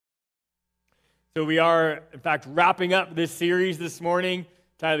So we are, in fact, wrapping up this series this morning,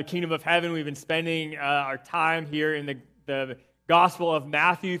 titled The Kingdom of Heaven. We've been spending our time here in the Gospel of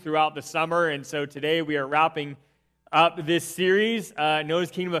Matthew throughout the summer, and so today we are wrapping up this series known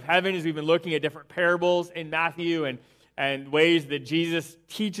as Kingdom of Heaven, as we've been looking at different parables in Matthew and ways that Jesus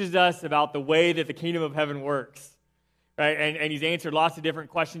teaches us about the way that the Kingdom of Heaven works. Right? And he's answered lots of different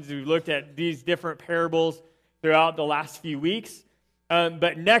questions as we've looked at these different parables throughout the last few weeks.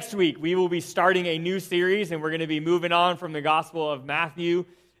 But next week, we will be starting a new series, and we're going to be moving on from the Gospel of Matthew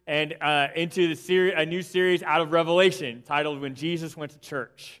and into a new series out of Revelation titled When Jesus Went to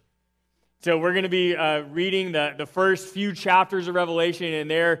Church. So we're going to be reading the first few chapters of Revelation, and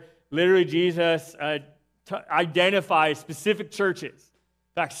there, literally, Jesus identifies specific churches.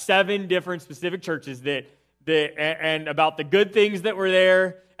 In fact, 7 different specific churches and about the good things that were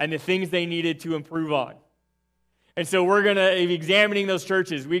there and the things they needed to improve on. And so we're going to be examining those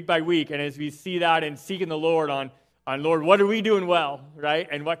churches week by week, and as we see that and seeking the Lord on Lord, what are we doing well, right?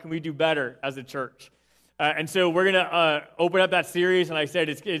 And what can we do better as a church? And so we're going to open up that series, and like I said,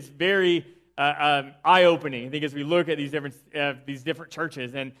 it's very eye-opening, I think, as we look at these different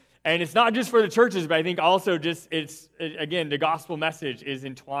churches. And it's not just for the churches, but I think also again, the gospel message is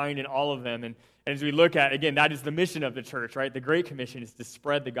entwined in all of them. And as we look at, again, that is the mission of the church, right? The Great Commission is to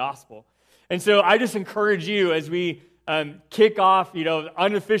spread the gospel. And so I just encourage you as we kick off,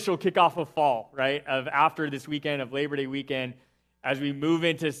 unofficial kickoff of fall, right? Of after this weekend of Labor Day weekend, as we move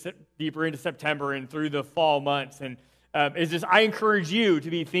deeper into September and through the fall months. And I encourage you to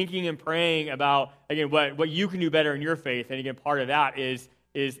be thinking and praying about, again, what you can do better in your faith. And again, part of that is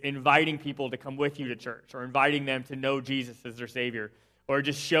inviting people to come with you to church, or inviting them to know Jesus as their Savior, or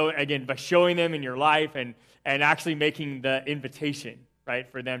just by showing them in your life and actually making the invitation,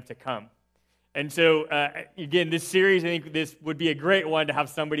 right, for them to come. And so, again, this series, I think this would be a great one to have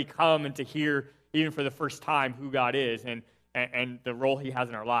somebody come and to hear, even for the first time, who God is and the role He has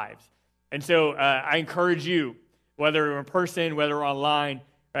in our lives. And so I encourage you, whether in person, whether online,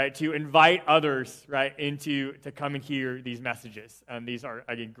 right, to invite others, right, to come and hear these messages. These are,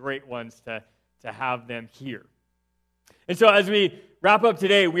 again, great ones to have them hear. And so as we wrap up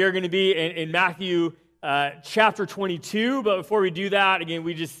today, we are going to be in Matthew chapter 22. But before we do that, again,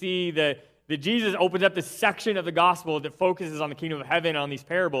 we just see that Jesus opens up this section of the gospel that focuses on the kingdom of heaven, on these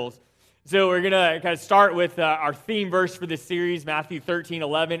parables. So we're going to kind of start with our theme verse for this series, Matthew 13,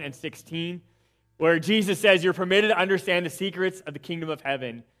 11, and 16, where Jesus says, "You're permitted to understand the secrets of the kingdom of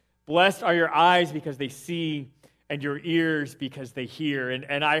heaven. Blessed are your eyes because they see, and your ears because they hear."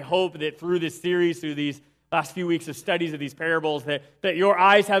 And I hope that through this series, through these last few weeks of studies of these parables, that your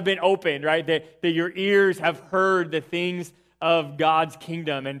eyes have been opened, right? That your ears have heard the things of God's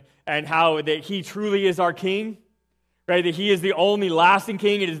kingdom and how that He truly is our King, right? That He is the only lasting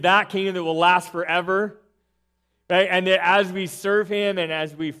King. It is that kingdom that will last forever, right? And that as we serve Him and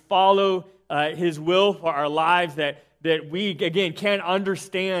as we follow His will for our lives, that we, again, can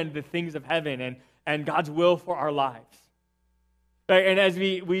understand the things of heaven and God's will for our lives, right? And as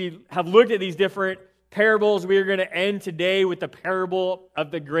we have looked at these different parables, we are going to end today with the parable of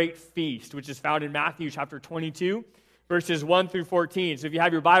the great feast, which is found in Matthew chapter 22, verses 1 through 14. So if you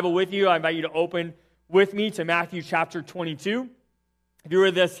have your Bible with you, I invite you to open with me to Matthew chapter 22. If you're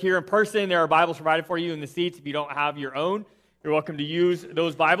with us here in person, there are Bibles provided for you in the seats. If you don't have your own, you're welcome to use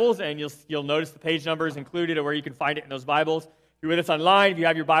those Bibles, and you'll notice the page numbers included or where you can find it in those Bibles. If you're with us online, if you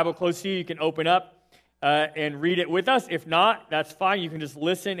have your Bible close to you, you can open up and read it with us. If not, that's fine. You can just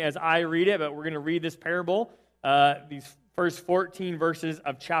listen as I read it, but we're going to read this parable, these first 14 verses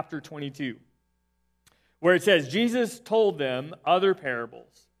of chapter 22. Where it says, "Jesus told them other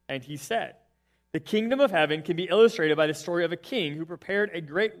parables, and He said, 'The kingdom of heaven can be illustrated by the story of a king who prepared a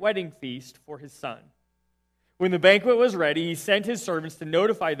great wedding feast for his son. When the banquet was ready, he sent his servants to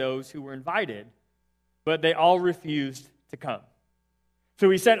notify those who were invited, but they all refused to come. So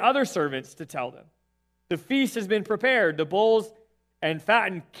he sent other servants to tell them, "The feast has been prepared, the bulls and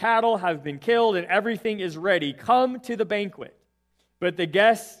fattened cattle have been killed, and everything is ready. Come to the banquet." But the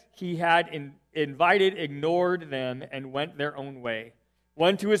guests he had invited ignored them and went their own way,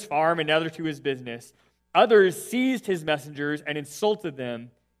 one to his farm, another to his business. Others seized his messengers and insulted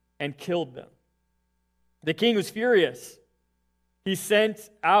them and killed them. The king was furious. He sent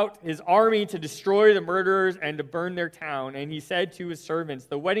out his army to destroy the murderers and to burn their town. And he said to his servants,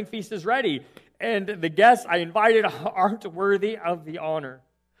 "The wedding feast is ready, and the guests I invited aren't worthy of the honor."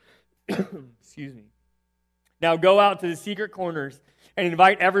 Excuse me. "Now go out to the secret corners and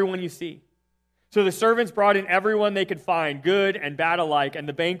invite everyone you see." So the servants brought in everyone they could find, good and bad alike, and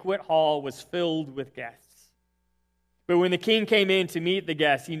the banquet hall was filled with guests. But when the king came in to meet the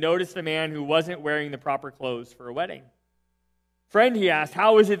guests, he noticed a man who wasn't wearing the proper clothes for a wedding. "Friend," he asked,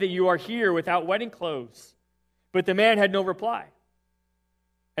 "how is it that you are here without wedding clothes?" But the man had no reply.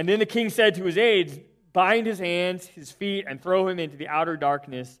 And then the king said to his aides, "Bind his hands, his feet, and throw him into the outer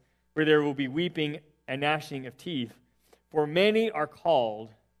darkness, where there will be weeping and gnashing of teeth. For many are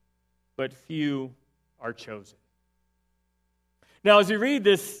called, but few are chosen." Now, as we read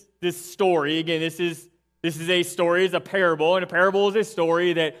this story, again, this is a story, it's a parable, and a parable is a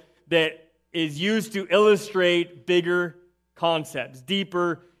story that is used to illustrate bigger concepts,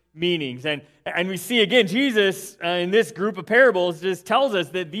 deeper meanings. And we see, again, Jesus in this group of parables just tells us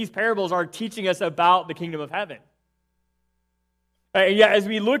that these parables are teaching us about the kingdom of heaven. And yet, as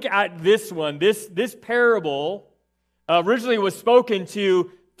we look at this one, this parable originally was spoken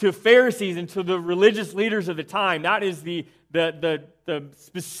to Pharisees and to the religious leaders of the time. That is the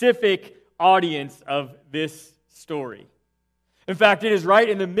specific audience of this story. In fact, it is right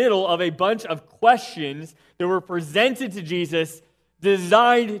in the middle of a bunch of questions that were presented to Jesus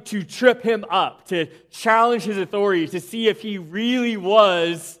designed to trip him up, to challenge his authority, to see if he really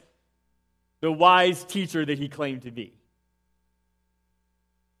was the wise teacher that he claimed to be.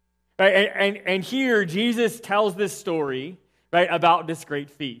 Right? And here, Jesus tells this story, right, about this great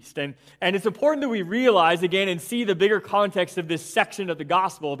feast. And it's important that we realize, again, and see the bigger context of this section of the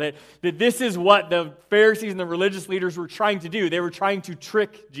gospel, that this is what the Pharisees and the religious leaders were trying to do. They were trying to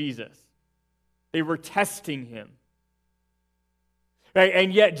trick Jesus. They were testing him. Right?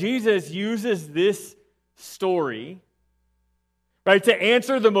 And yet Jesus uses this story, right, to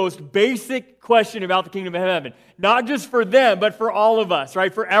answer the most basic question about the kingdom of heaven. Not just for them, but for all of us,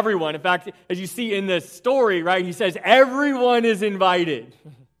 right? For everyone. In fact, as you see in this story, right, he says everyone is invited.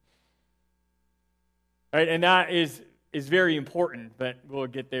 Right? And that is very important, but we'll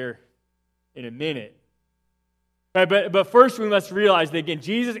get there in a minute. Right, but first we must realize that, again,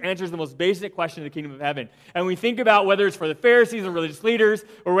 Jesus answers the most basic question of the kingdom of heaven. And we think about whether it's for the Pharisees or religious leaders,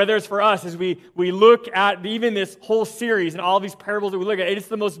 or whether it's for us as we look at even this whole series and all these parables that we look at, it's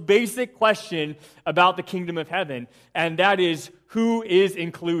the most basic question about the kingdom of heaven, and that is, who is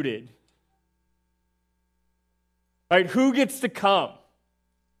included? Right? Who gets to come?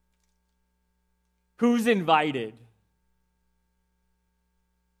 Who's invited?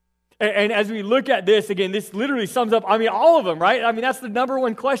 And as we look at this, again, this literally sums up, all of them, right? That's the number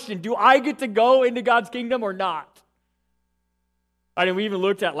one question. Do I get to go into God's kingdom or not? Right, and we even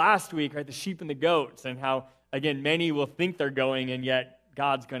looked at last week, right, the sheep and the goats, and how, again, many will think they're going, and yet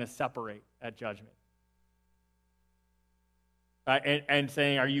God's going to separate at judgment. Right, and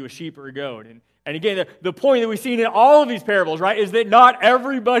saying, are you a sheep or a goat? And again, the point that we've seen in all of these parables, right, is that not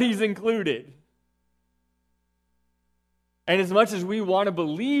everybody's included. And as much as we want to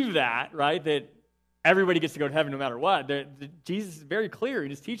believe that, right, that everybody gets to go to heaven no matter what, Jesus is very clear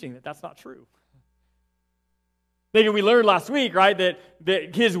in his teaching that that's not true. Maybe we learned last week, right,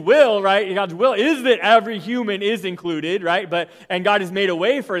 that his will, right, God's will is that every human is included, right, and God has made a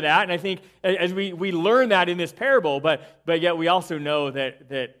way for that, and I think as we learn that in this parable, but yet we also know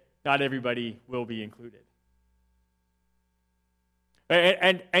that not everybody will be included.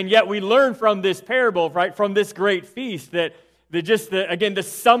 And yet we learn from this parable, right, from this great feast, that the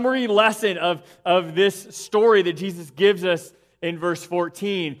summary lesson of this story that Jesus gives us in verse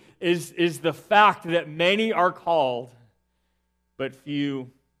 14 is the fact that many are called, but few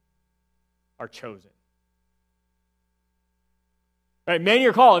are chosen. Right, many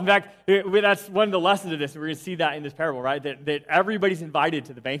are called. In fact, that's one of the lessons of this. We're going to see that in this parable, right, that everybody's invited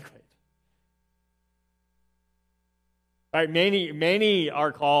to the banquet. Right, many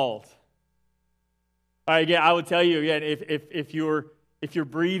are called. Right, again, I will tell you again, if you're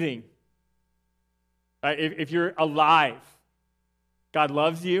breathing, right, if you're alive, God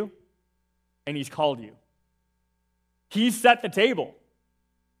loves you, and He's called you. He's set the table.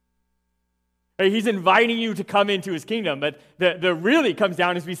 Right, He's inviting you to come into His kingdom. But the really comes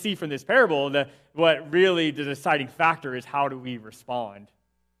down, as we see from this parable, what really the deciding factor is, how do we respond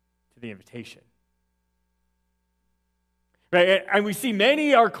to the invitation? Right, and we see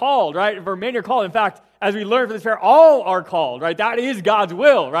many are called, right? For many are called. In fact, as we learn from this parable, all are called, right? That is God's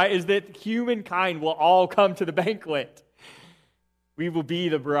will, right? Is that humankind will all come to the banquet. We will be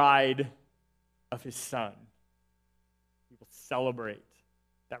the bride of His Son. We will celebrate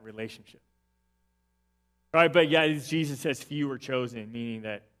that relationship. Right, but yeah, as Jesus says, few are chosen, meaning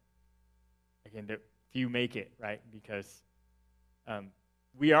that, again, that few make it, right? Because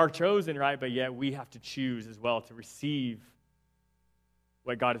we are chosen, right? But yet we have to choose as well to receive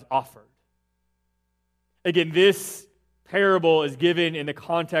what God has offered. Again, this parable is given in the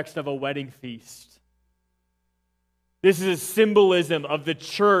context of a wedding feast. This is a symbolism of the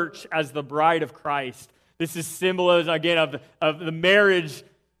church as the bride of Christ. This is symbolism, again, of the marriage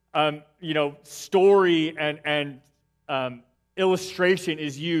story and illustration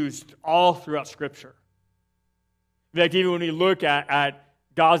is used all throughout Scripture. In fact, even when we look at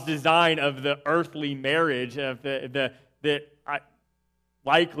God's design of the earthly marriage, of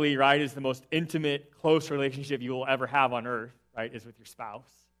likely, right, is the most intimate, close relationship you will ever have on earth, right, is with your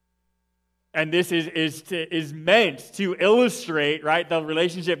spouse. And this is meant to illustrate, right, the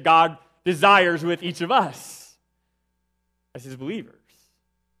relationship God desires with each of us as His believers.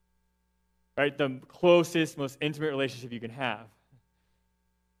 Right, the closest, most intimate relationship you can have,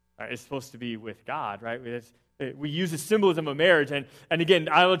 right, is supposed to be with God, right? We use the symbolism of marriage, and again,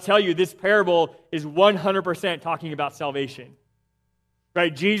 I will tell you, this parable is 100% talking about salvation.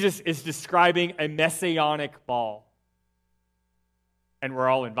 Right, Jesus is describing a messianic ball, and we're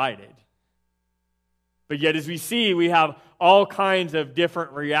all invited. But yet, as we see, we have all kinds of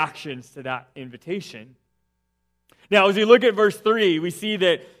different reactions to that invitation. Now, as we look at verse 3, we see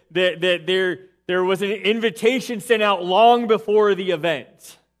that there was an invitation sent out long before the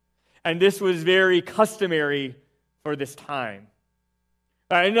event. And this was very customary for this time.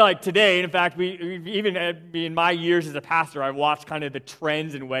 I know, like today, in fact, we even in my years as a pastor, I've watched kind of the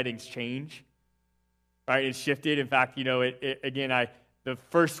trends in weddings change. Right, it's shifted. In fact, the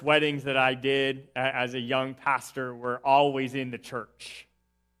first weddings that I did as a young pastor were always in the church.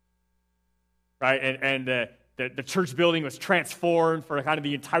 Right, and the church building was transformed for kind of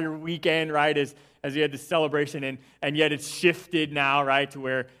the entire weekend, right, as we had this celebration, and yet it's shifted now, right, to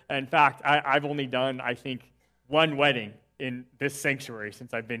where, in fact, I've only done, I think, one wedding in this sanctuary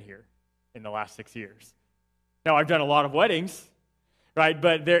since I've been here in the last 6 years. Now, I've done a lot of weddings, right,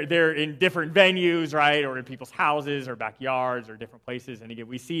 but they're in different venues, right, or in people's houses or backyards or different places, and again,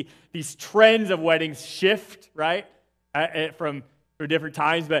 we see these trends of weddings shift, right, from different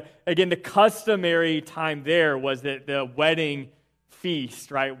times, but again, the customary time there was that the wedding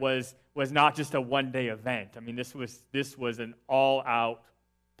feast, right, was not just a one-day event. I mean, this was an all-out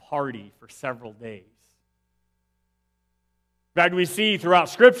party for several days. In fact, we see throughout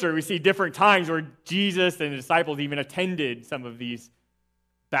Scripture, we see different times where Jesus and the disciples even attended some of these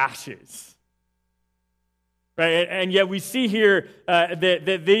bashes. Right? And yet we see here that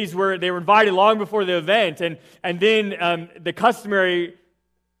they were invited long before the event, and then the customary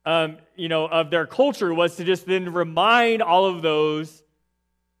of their culture was to just then remind all of those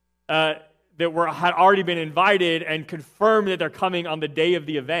that had already been invited and confirm that they're coming on the day of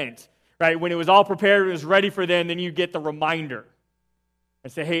the event. Right? When it was all prepared, it was ready for them, then you get the reminder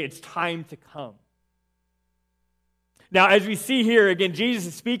and say, hey, it's time to come. Now, as we see here, again, Jesus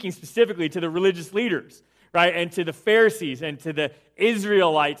is speaking specifically to the religious leaders, right, and to the Pharisees and to the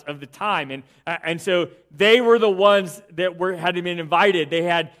Israelites of the time. And so they were the ones that had been invited. They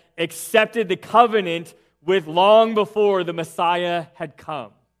had accepted the covenant with long before the Messiah had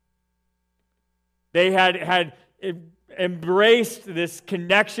come. They had embraced this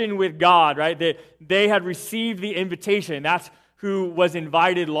connection with God, right? They had received the invitation. That's who was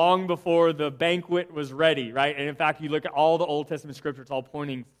invited long before the banquet was ready, right? And in fact, you look at all the Old Testament scripture, it's all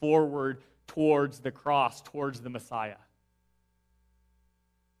pointing forward towards the cross, towards the Messiah.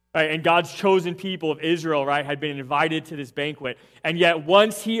 Right? And God's chosen people of Israel, right, had been invited to this banquet. And yet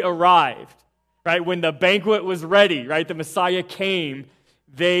once He arrived, right, when the banquet was ready, right, the Messiah came,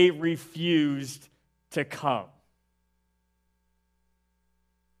 they refused to come.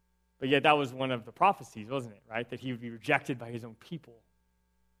 But yet that was one of the prophecies, wasn't it, right? That He would be rejected by His own people.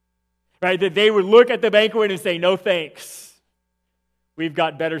 Right? That they would look at the banquet and say, no thanks. We've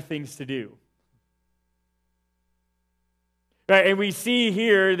got better things to do. Right? And we see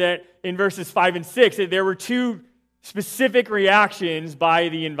here that in verses 5 and 6, that there were two specific reactions by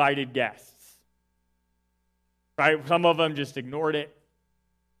the invited guests. Right? Some of them just ignored it.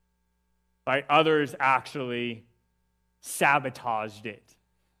 Right? Others actually sabotaged it.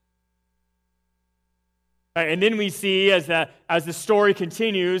 Right? And then we see, as the story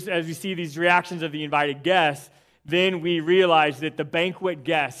continues, as we see these reactions of the invited guests, then we realize that the banquet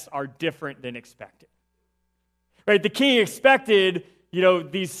guests are different than expected. Right? The king expected,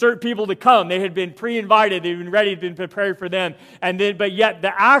 these certain people to come. They had been pre-invited. They'd been ready, been prepared for them. But yet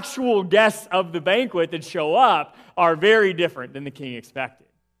the actual guests of the banquet that show up are very different than the king expected,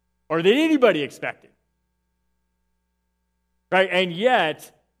 or than anybody expected. Right? And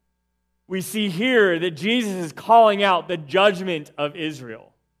yet, we see here that Jesus is calling out the judgment of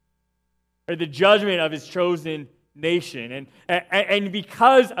Israel, or the judgment of His chosen nation. And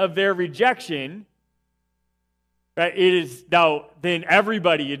because of their rejection, right, it is now, then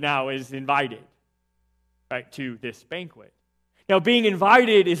everybody now is invited. right, to this banquet. Now, being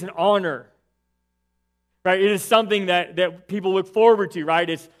invited is an honor, right? It is something that people look forward to, right?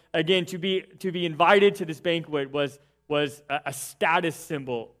 It's, again, to be invited to this banquet was a status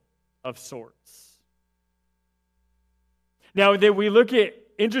symbol of sorts. Now, that we look at,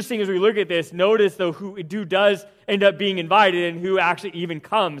 interesting as we look at this, notice, though, who does end up being invited and who actually even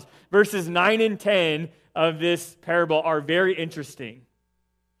comes. Verses 9 and 10 of this parable are very interesting,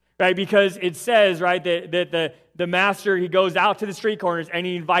 right? Because it says, right, that the master, he goes out to the street corners and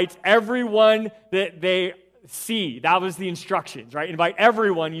he invites everyone that they see. That was the instructions, right? Invite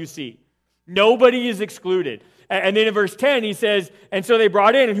everyone you see. Nobody is excluded. And then in verse 10, he says, and so they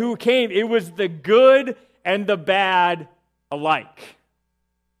brought in, and who came? It was the good and the bad alike.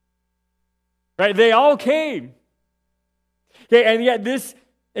 Right? They all came. Okay, and yet this,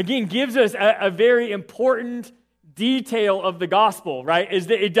 again, gives us a very important detail of the gospel, right? Is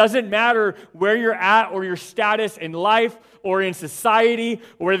that it doesn't matter where you're at or your status in life or in society,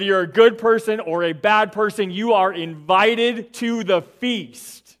 or whether you're a good person or a bad person, you are invited to the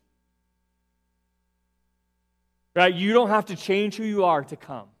feast. Right? You don't have to change who you are to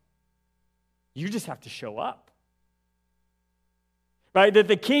come. You just have to show up. Right? That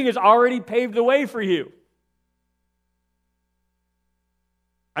the king has already paved the way for you.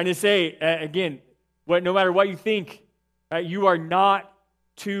 And to say, again, no matter what you think, right, you are not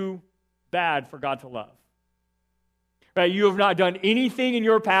too bad for God to love. Right? You have not done anything in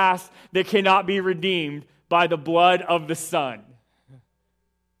your past that cannot be redeemed by the blood of the Son.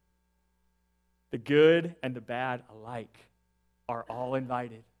 The good and the bad alike are all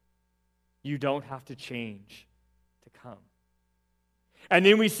invited. You don't have to change to come. And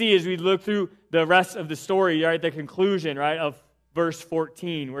then we see, as we look through the rest of the story, right, the conclusion, right, of verse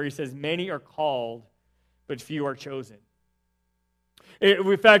 14, where he says, many are called, but few are chosen.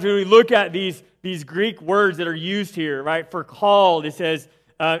 In fact, when we look at these Greek words that are used here, right, for called, it says,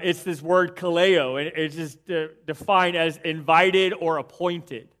 it's this word kaleo, and it's just defined as invited or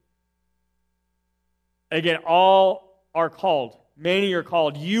appointed. Again, all are called. Many are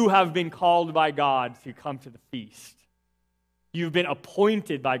called. You have been called by God to come to the feast. You've been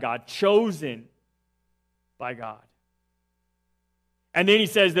appointed by God, chosen by God. And then he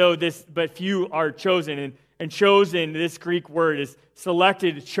says, though, but few are chosen. And chosen, this Greek word is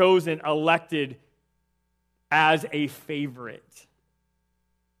selected, chosen, elected as a favorite.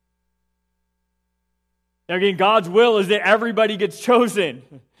 Now again, God's will is that everybody gets chosen.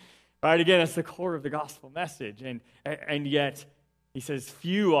 Right? Again, that's the core of the gospel message. And yet, he says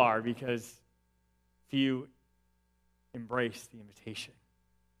few are because few embrace the invitation.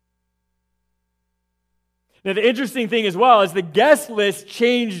 Now, the interesting thing as well is the guest list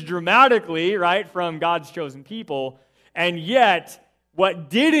changed dramatically, right, from God's chosen people, and yet what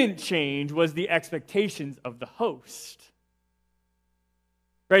didn't change was the expectations of the host.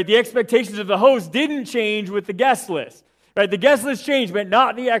 Right? The expectations of the host didn't change with the guest list. Right? The guest list changed, but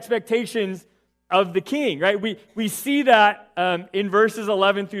not the expectations of the king. Right? We see that in verses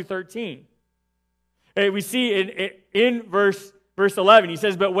 11 through 13. Right? We see in verse 11, he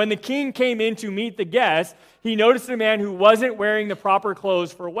says, but when the king came in to meet the guests, he noticed a man who wasn't wearing the proper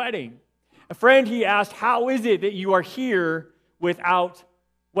clothes for a wedding. A friend, he asked, how is it that you are here without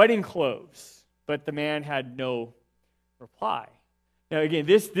wedding clothes? But the man had no reply. Now again,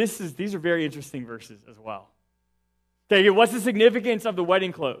 these are very interesting verses as well. Okay, what's the significance of the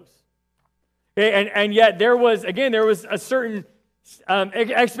wedding clothes? Okay, and yet there was a certain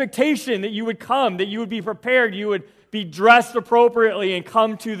expectation that you would come, that you would be prepared, you would be dressed appropriately and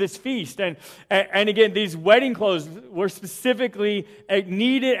come to this feast. And again, these wedding clothes were specifically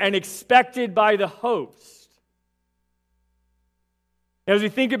needed and expected by the host. As we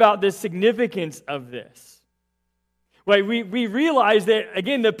think about the significance of this, right, we realize that,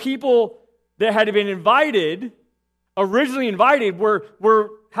 again, the people that had been originally invited,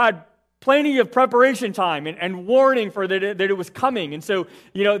 had plenty of preparation time and warning for that it was coming. And so,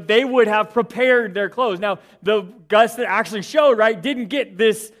 they would have prepared their clothes. Now, the guests that actually showed, right, didn't get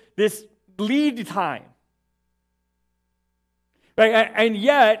this lead time. Right? And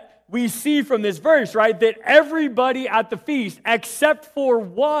yet, we see from this verse, right, that everybody at the feast, except for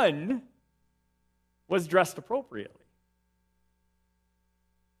one, was dressed appropriately.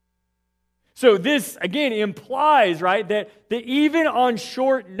 So this, again, implies, right, that even on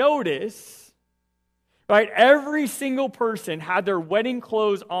short notice, right, every single person had their wedding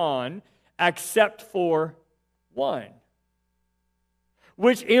clothes on except for one.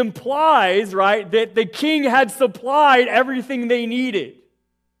 Which implies, right, that the king had supplied everything they needed.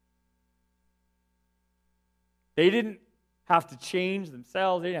 They didn't have to change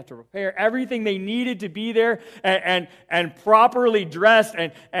themselves. They didn't have to repair. Everything they needed to be there and properly dressed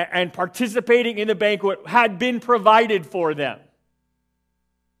and participating in the banquet had been provided for them.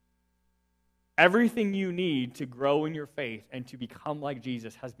 Everything you need to grow in your faith and to become like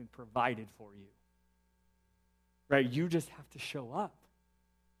Jesus has been provided for you. Right? You just have to show up.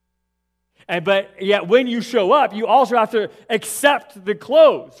 But yet when you show up, you also have to accept the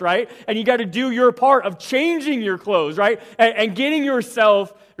clothes, right? And you got to do your part of changing your clothes, right? And getting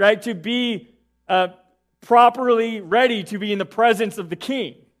yourself, right, to be properly ready to be in the presence of the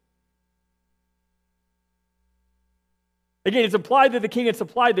king. Again, it's implied that the king had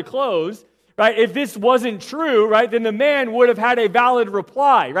supplied the clothes, right? If this wasn't true, right, then the man would have had a valid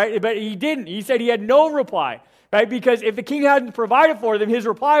reply, right? But he didn't. He said he had no reply, right? Because if the king hadn't provided for them, his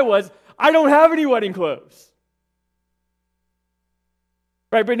reply was, I don't have any wedding clothes.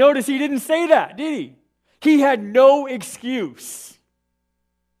 Right, but notice he didn't say that, did he? He had no excuse.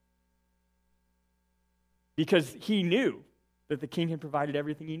 Because he knew that the king had provided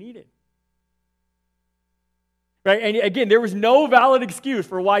everything he needed. Right, and again, there was no valid excuse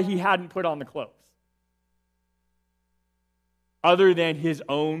for why he hadn't put on the clothes. Other than his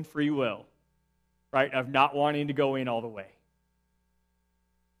own free will, right, of not wanting to go in all the way.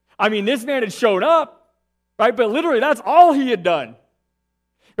 I mean, this man had shown up, right? But literally, that's all he had done.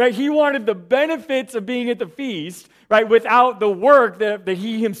 Right? He wanted the benefits of being at the feast, right, without the work that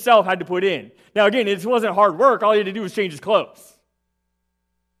he himself had to put in. Now, again, it wasn't hard work. All he had to do was change his clothes.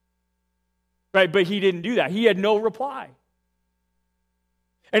 Right? But he didn't do that. He had no reply.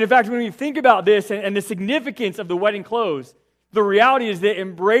 And in fact, when we think about this and the significance of the wedding clothes, the reality is that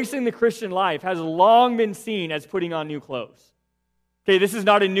embracing the Christian life has long been seen as putting on new clothes. Okay, this is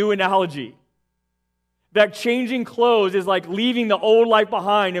not a new analogy. That changing clothes is like leaving the old life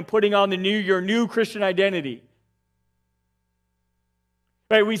behind and putting on your new Christian identity.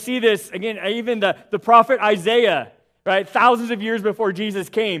 Right, we see this, again, even the prophet Isaiah, right, thousands of years before Jesus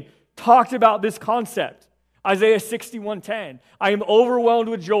came, talked about this concept. Isaiah 61:10, I am overwhelmed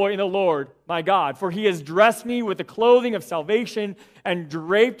with joy in the Lord, my God, for he has dressed me with the clothing of salvation and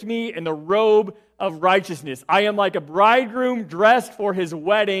draped me in the robe of righteousness. I am like a bridegroom dressed for his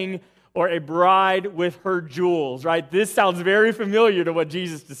wedding, or a bride with her jewels, right? This sounds very familiar to what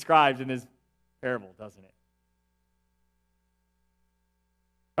Jesus describes in his parable, doesn't it?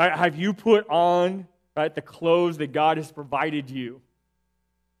 Right? Have you put on, right, the clothes that God has provided you?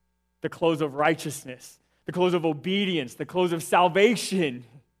 The clothes of righteousness, the clothes of obedience, the clothes of salvation.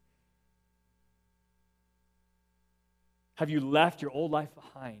 Have you left your old life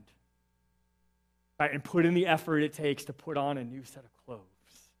behind? Right, and put in the effort it takes to put on a new set of clothes.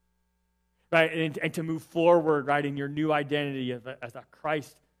 Right, and to move forward, right, in your new identity as a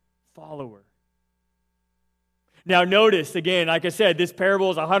Christ follower. Now notice, again, like I said, this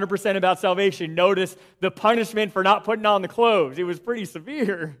parable is 100% about salvation. Notice the punishment for not putting on the clothes. It was pretty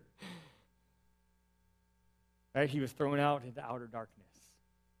severe. Right, he was thrown out into outer darkness.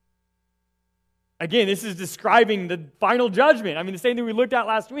 Again, this is describing the final judgment. I mean, the same thing we looked at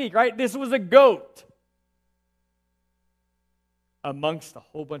last week, right? This was a goat amongst a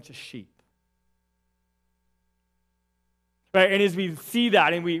whole bunch of sheep. Right, and as we see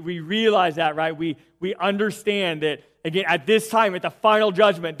that and we realize that, right, we understand that, again, at this time, at the final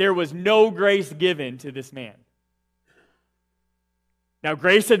judgment, there was no grace given to this man. Now,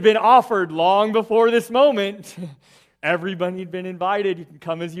 grace had been offered long before this moment. Everybody had been invited. You can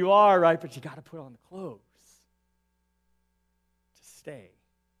come as you are, right? But you got to put on the clothes to stay.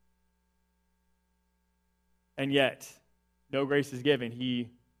 And yet, no grace is given. He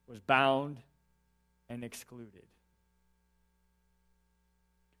was bound and excluded.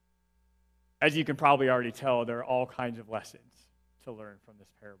 As you can probably already tell, there are all kinds of lessons to learn from this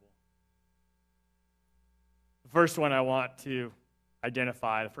parable. The first one I want to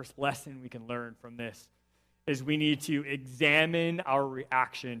identify, the first lesson we can learn from this, is we need to examine our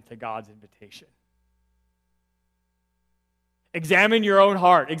reaction to God's invitation. Examine your own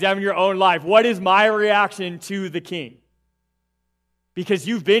heart. Examine your own life. What is my reaction to the King? Because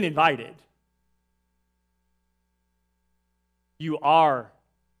you've been invited. You are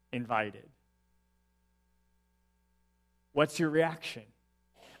invited. What's your reaction?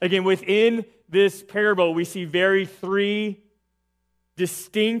 Again, within this parable, we see three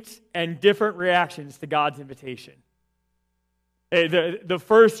distinct and different reactions to God's invitation. The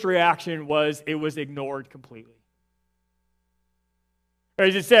first reaction was it was ignored completely.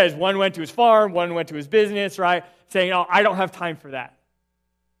 As it says, one went to his farm, one went to his business, right? Saying, oh, I don't have time for that.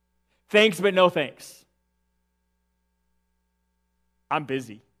 Thanks, but no thanks. I'm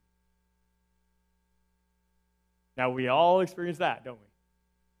busy. Now, we all experience that, don't we?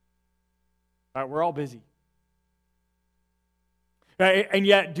 All right, we're all busy. Right? And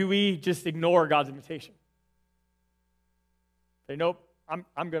yet, do we just ignore God's invitation? Say, nope,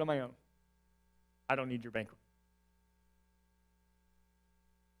 I'm good on my own. I don't need your banquet.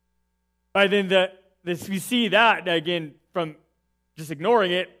 Right, then we see that, again, from just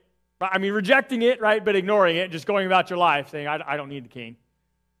ignoring it. I mean, rejecting it, right, but ignoring it, just going about your life, saying, I don't need the king.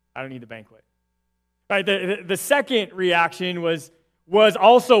 I don't need the banquet. Right, the second reaction was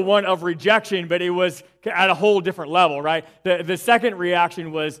also one of rejection, but it was at a whole different level, right? The second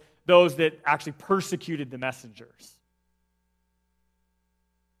reaction was those that actually persecuted the messengers.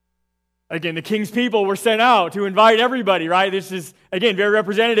 Again, the king's people were sent out to invite everybody, right? This is, again, very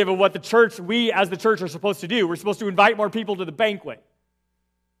representative of what we as the church are supposed to do. We're supposed to invite more people to the banquet.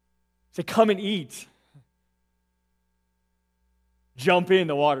 Say, come and eat. Jump in,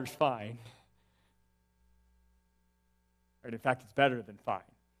 the water's fine. Right, in fact, it's better than fine.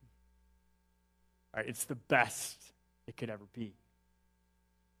 Right, it's the best it could ever be.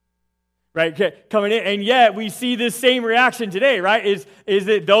 Right, coming in, and yet we see this same reaction today, right? Is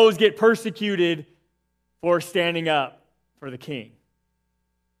that those get persecuted for standing up for the king.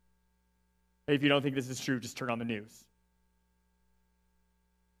 If you don't think this is true, just turn on the news.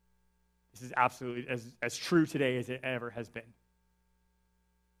 This is absolutely as true today as it ever has been.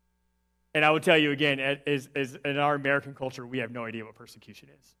 And I would tell you again, as in our American culture, we have no idea what persecution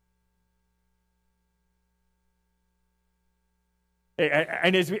is.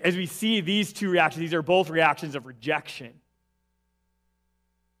 And as we see these two reactions, these are both reactions of rejection.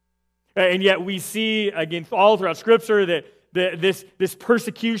 And yet we see, again, all throughout Scripture that this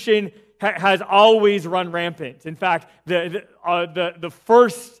persecution has always run rampant. In fact, the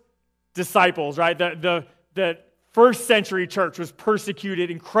first disciples, right, the first century church was persecuted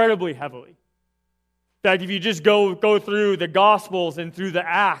incredibly heavily. In fact, if you just go through the Gospels and through the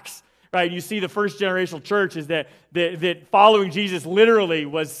Acts, right, you see the first generational church is that following Jesus literally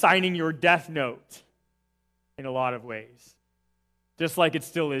was signing your death note in a lot of ways, just like it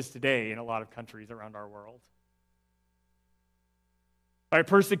still is today in a lot of countries around our world. Right,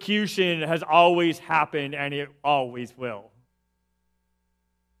 persecution has always happened and it always will.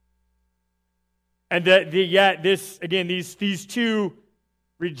 And yet this, again, these two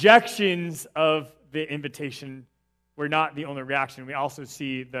rejections of the invitation were not the only reaction. We also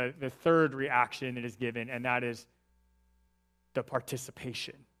see the third reaction that is given, and that is the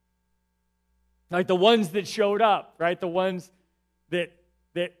participation. Like the ones that showed up, right? The ones that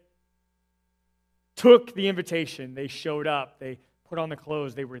took the invitation, they showed up, they put on the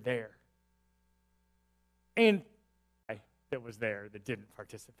clothes, they were there. And that was there that didn't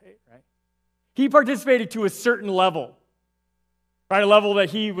participate, right? He participated to a certain level, right? A level that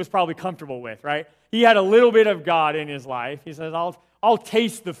he was probably comfortable with, right? He had a little bit of God in his life. He says, I'll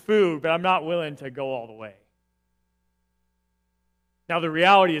taste the food, but I'm not willing to go all the way. Now, the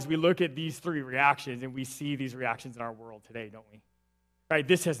reality is we look at these three reactions and we see these reactions in our world today, don't we? Right?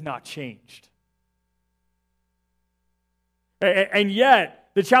 This has not changed. And yet,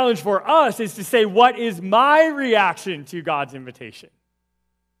 the challenge for us is to say, what is my reaction to God's invitation?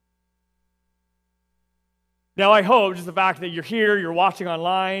 Now, I hope just the fact that you're here, you're watching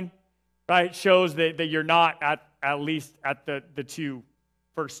online, right, shows that you're not at least at the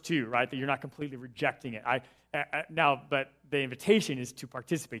first two, right, that you're not completely rejecting it. But the invitation is to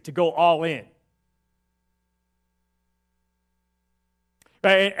participate, to go all in.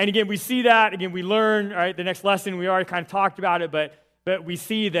 Right, and again, we see that. Again, we learn, right, the next lesson, we already kind of talked about it, but we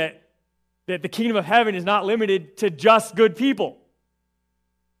see that the kingdom of heaven is not limited to just good people.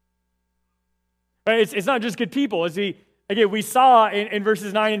 Right? It's not just good people. As we saw in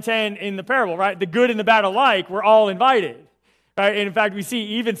verses 9 and 10 in the parable, right? The good and the bad alike were all invited. Right? And in fact, we see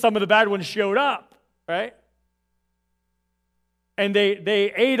even some of the bad ones showed up, right? And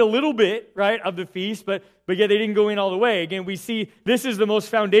they ate a little bit, right, of the feast, but yet they didn't go in all the way. Again, we see this is the most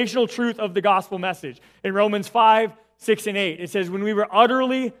foundational truth of the gospel message. In Romans 5, 6, and 8, it says, when we were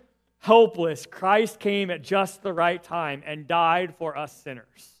utterly helpless, Christ came at just the right time and died for us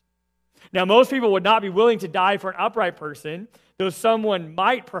sinners. Now, most people would not be willing to die for an upright person, though someone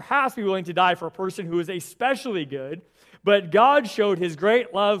might perhaps be willing to die for a person who is especially good. But God showed his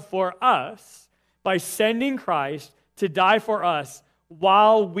great love for us by sending Christ to die for us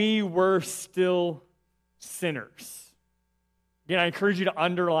while we were still sinners. Again, I encourage you to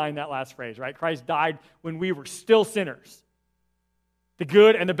underline that last phrase, right? Christ died when we were still sinners. The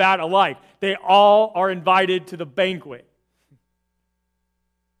good and the bad alike. They all are invited to the banquet.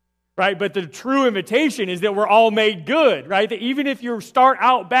 right? But the true invitation is that we're all made good, right? That even if you start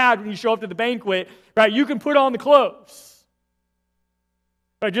out bad when you show up to the banquet, right, you can put on the clothes.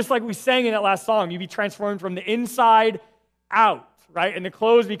 Right? Just like we sang in that last song, you be transformed from the inside out, right? And the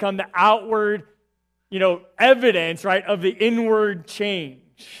clothes become the outward, evidence, right, of the inward change.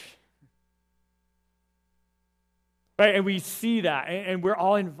 Right? And we see that, and we're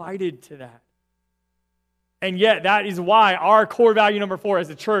all invited to that. And yet, that is why our core value number 4 as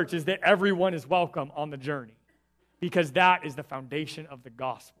a church is that everyone is welcome on the journey, because that is the foundation of the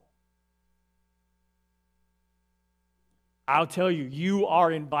gospel. I'll tell you, you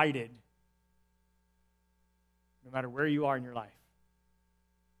are invited, no matter where you are in your life.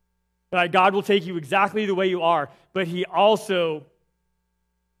 Right? God will take you exactly the way you are, but He also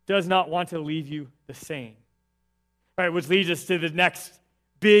does not want to leave you the same. Right? Which leads us to the next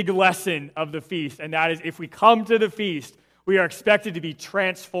big lesson of the feast, and that is if we come to the feast, we are expected to be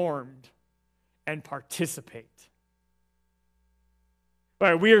transformed and participate.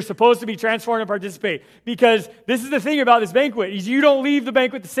 Right, we are supposed to be transformed and participate, because this is the thing about this banquet, is you don't leave the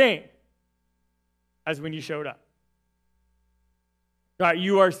banquet the same as when you showed up. Right,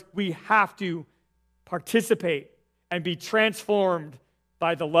 we have to participate and be transformed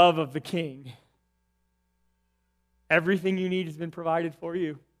by the love of the King. Everything you need has been provided for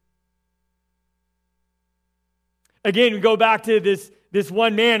you. Again, we go back to this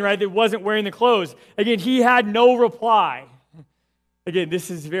one man, right, that wasn't wearing the clothes. Again, he had no reply. Again, this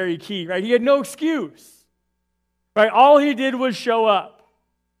is very key, right? He had no excuse. Right? All he did was show up.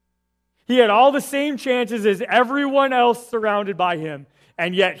 He had all the same chances as everyone else surrounded by him,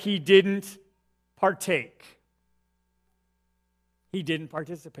 and yet he didn't partake. He didn't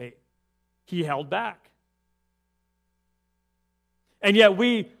participate. He held back. And yet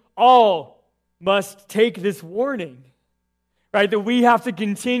we all must take this warning, right? That we have to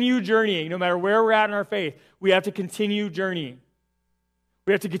continue journeying. No matter where we're at in our faith, we have to continue journeying.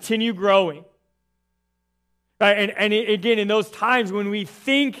 We have to continue growing. Right? And again, in those times when we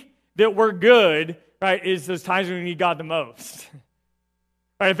think that we're good, right, is those times when we need God the most.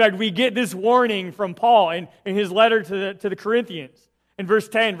 Right? In fact, we get this warning from Paul in his letter to the Corinthians in verse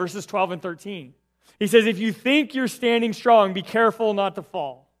 10, verses 12 and 13. He says, if you think you're standing strong, be careful not to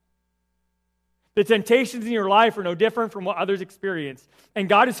fall. The temptations in your life are no different from what others experience. And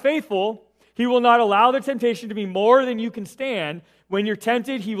God is faithful. He will not allow the temptation to be more than you can stand. When you're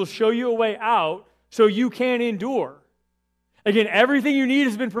tempted, He will show you a way out so you can endure. Again, everything you need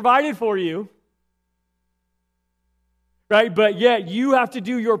has been provided for you. Right? But yet, you have to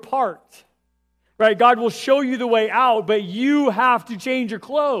do your part. Right? God will show you the way out, but you have to change your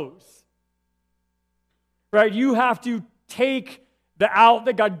clothes. Right? You have to take the out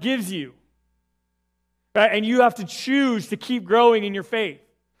that God gives you. Right? And you have to choose to keep growing in your faith.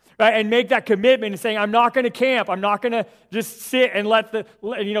 Right? And make that commitment and saying, I'm not going to camp. I'm not going to just sit and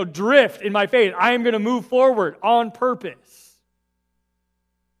drift in my faith. I am going to move forward on purpose.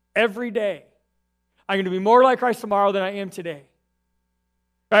 Every day. I'm going to be more like Christ tomorrow than I am today.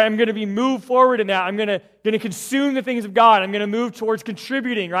 Right? I'm going to be moved forward in that. I'm going to consume the things of God. I'm going to move towards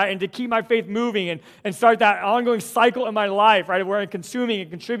contributing, right? And to keep my faith moving and start that ongoing cycle in my life, right? Where I'm consuming and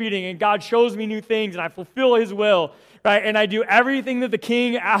contributing and God shows me new things and I fulfill His will, right? And I do everything that the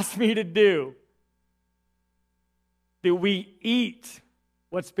King asked me to do. That we eat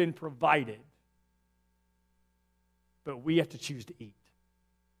what's been provided. But we have to choose to eat.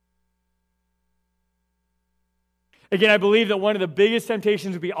 Again, I believe that one of the biggest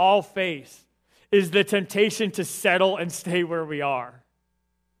temptations we all face is the temptation to settle and stay where we are.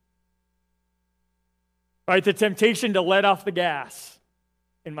 Right? The temptation to let off the gas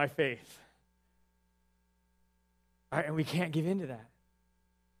in my faith. Right? And we can't give in to that.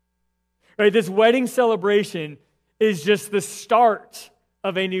 Right? This wedding celebration is just the start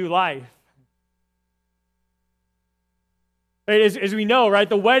of a new life. Right? As we know, right,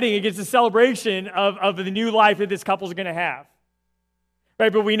 the wedding is a celebration of the new life that this couple is going to have.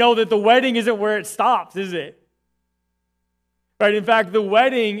 Right? But we know that the wedding isn't where it stops, is it? Right? In fact, the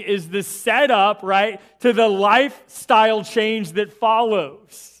wedding is the setup, right, to the lifestyle change that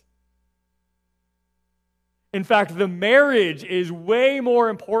follows. In fact, the marriage is way more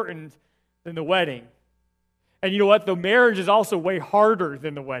important than the wedding. And you know what? The marriage is also way harder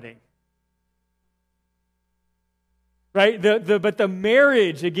than the wedding. Right? But the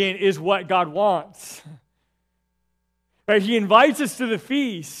marriage, again, is what God wants. Right? He invites us to the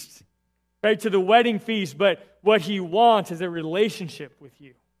feast, right? To the wedding feast, but what He wants is a relationship with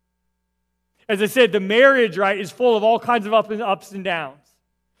you. As I said, the marriage, right, is full of all kinds of ups and downs.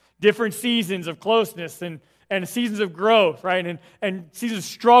 Different seasons of closeness and and seasons of growth, right? And seasons of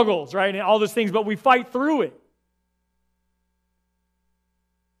struggles, right? And all those things, but we fight through it.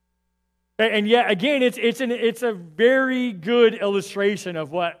 And yet, again, it's a very good illustration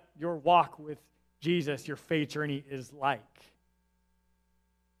of what your walk with Jesus, your faith journey is like.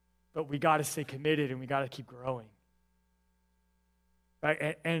 But we got to stay committed and we got to keep growing.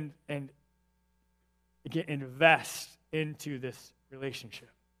 Right? And again, invest into this relationship.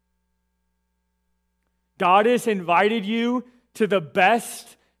 God has invited you to the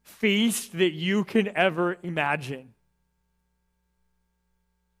best feast that you can ever imagine.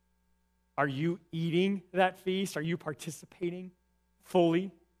 Are you eating that feast? Are you participating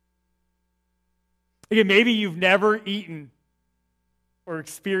fully? Again, maybe you've never eaten or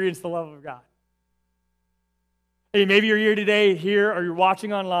experienced the love of God. Hey, maybe you're here today, or you're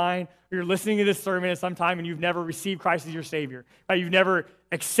watching online, or you're listening to this sermon at some time and you've never received Christ as your Savior. Right? You've never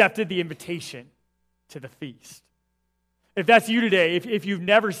accepted the invitation to the feast. If that's you today, if you've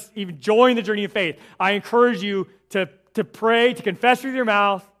never even joined the journey of faith, I encourage you to pray, to confess with your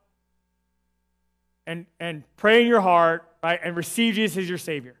mouth, and pray in your heart, right, and receive Jesus as your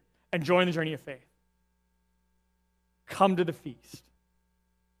Savior, and join the journey of faith. Come to the feast.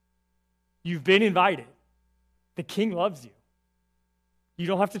 You've been invited. The King loves you. You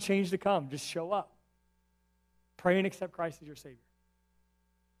don't have to change to come. Just show up. Pray and accept Christ as your Savior.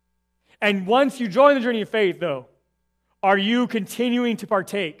 And once you join the journey of faith, though, are you continuing to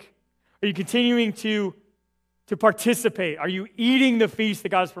partake? Are you continuing to participate? Are you eating the feast that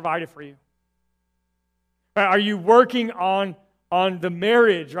God has provided for you? Right? Are you working on the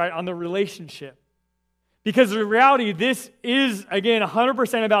marriage, right? On the relationship? Because the reality, this is, again,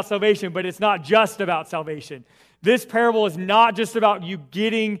 100% about salvation, but it's not just about salvation. This parable is not just about you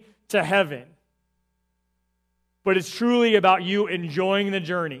getting to heaven, but it's truly about you enjoying the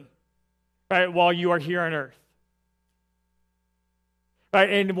journey, right, while you are here on earth. Right?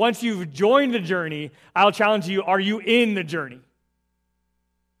 And once you've joined the journey, I'll challenge you, are you in the journey?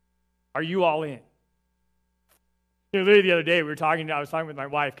 Are you all in? Literally the other day, I was talking with my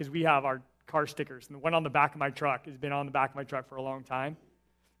wife because we have our car stickers, and the one on the back of my truck has been on the back of my truck for a long time.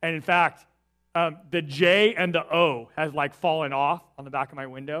 And in fact, the J and the O has fallen off on the back of my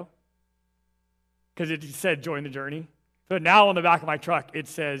window because it said join the journey. So now on the back of my truck, it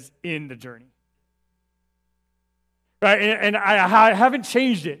says in the journey. Right? And I haven't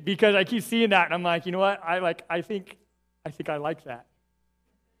changed it because I keep seeing that and I'm like, you know what? I think I like that.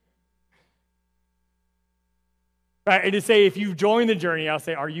 Right? And to say, if you've joined the journey, I'll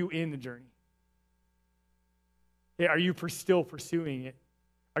say, are you in the journey? Are you still pursuing it?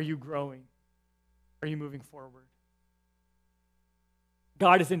 Are you growing? Are you moving forward?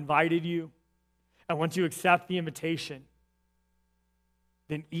 God has invited you, and once you accept the invitation,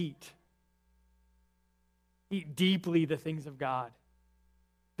 then eat. Eat deeply the things of God.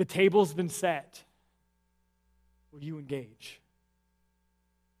 The table's been set. Will you engage?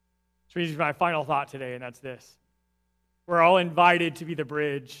 So this is my final thought today, and that's this. We're all invited to be the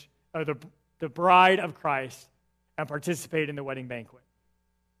bridge, or the bride of Christ, and participate in the wedding banquet.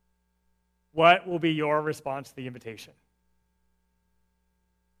 What will be your response to the invitation?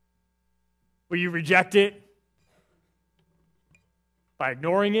 Will you reject it by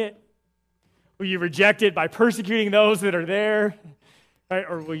ignoring it? Will you reject it by persecuting those that are there? Right?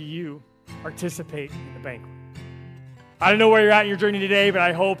 Or will you participate in the banquet? I don't know where you're at in your journey today, but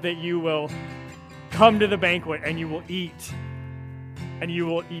I hope that you will come to the banquet and you will eat. And you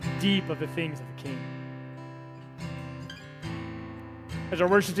will eat deep of the things of the King. As our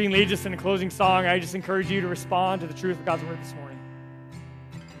worship team leads us in a closing song, I just encourage you to respond to the truth of God's word this morning.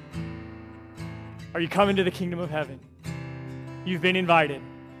 Are you coming to the kingdom of heaven? You've been invited.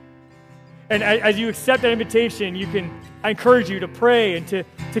 And as you accept that invitation, I encourage you to pray and to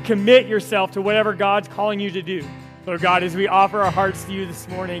commit yourself to whatever God's calling you to do. Lord God, as we offer our hearts to you this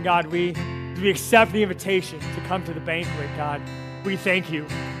morning, God, we accept the invitation to come to the banquet, God. We thank you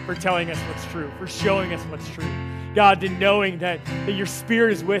for telling us what's true, for showing us what's true. God, and knowing that your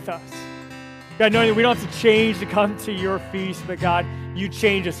Spirit is with us. God, knowing that we don't have to change to come to your feast, but God, you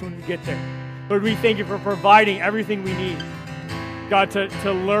change us when we get there. Lord, we thank you for providing everything we need. God,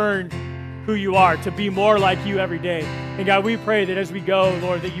 to learn who you are, to be more like you every day. And God, we pray that as we go,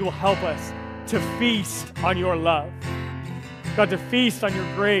 Lord, that you will help us to feast on your love. God, to feast on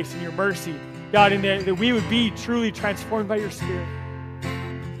your grace and your mercy. God, and that we would be truly transformed by your Spirit.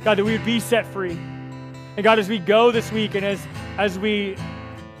 God, that we would be set free. And God, as we go this week and as we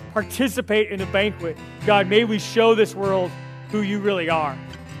participate in the banquet, God, may we show this world who you really are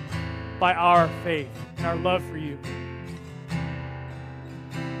by our faith and our love for you.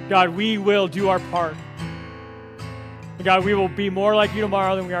 God, we will do our part And God, we will be more like you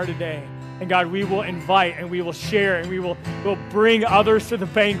tomorrow than we are today. And God, we will invite and we will share and we'll bring others to the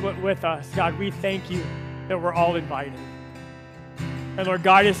banquet with us. God, we thank you that we're all invited. And Lord,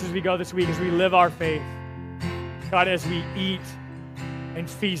 guide us as we go this week, as we live our faith. God, as we eat and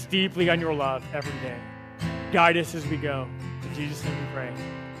feast deeply on your love every day. Guide us as we go. In Jesus' name we pray.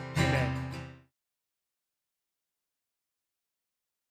 Amen.